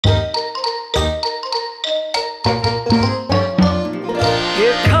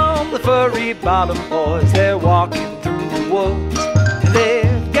furry bottom boys. They're walking through the woods, and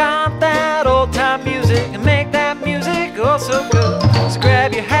they've got that old time music and make that music oh so good. So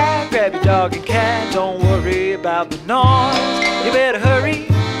grab your hat, grab your dog and cat, don't worry about the noise. You better hurry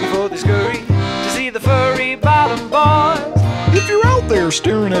before they scurry to see the furry bottom boys. If you're out there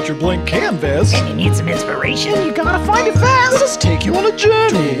staring at your blank canvas and you need some inspiration, you gotta find it fast. Let us take you on a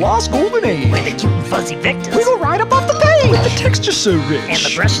journey to a lost golden age, where the cute and fuzzy victims we go right up off the page, with the texture so rich and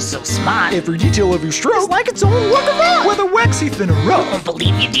the brush is so smart. Every detail of your stroke is like its own work of art, whether waxy, thin, or rough. Won't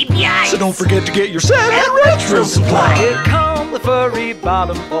believe your DPI. So don't forget to get your set at RetroSupply. Here come the furry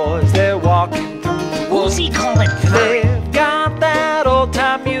bottom boys. They're walking through the woods. Who's he calling furry? They've got that old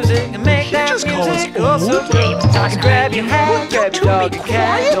time music and make that just call music us oh so old. good. Just grab your hat, grab your dog and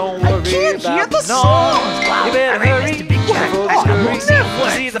cat, don't worry about the noise. You better hurry before they scurry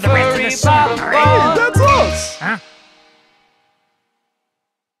to see the furry bottom boys.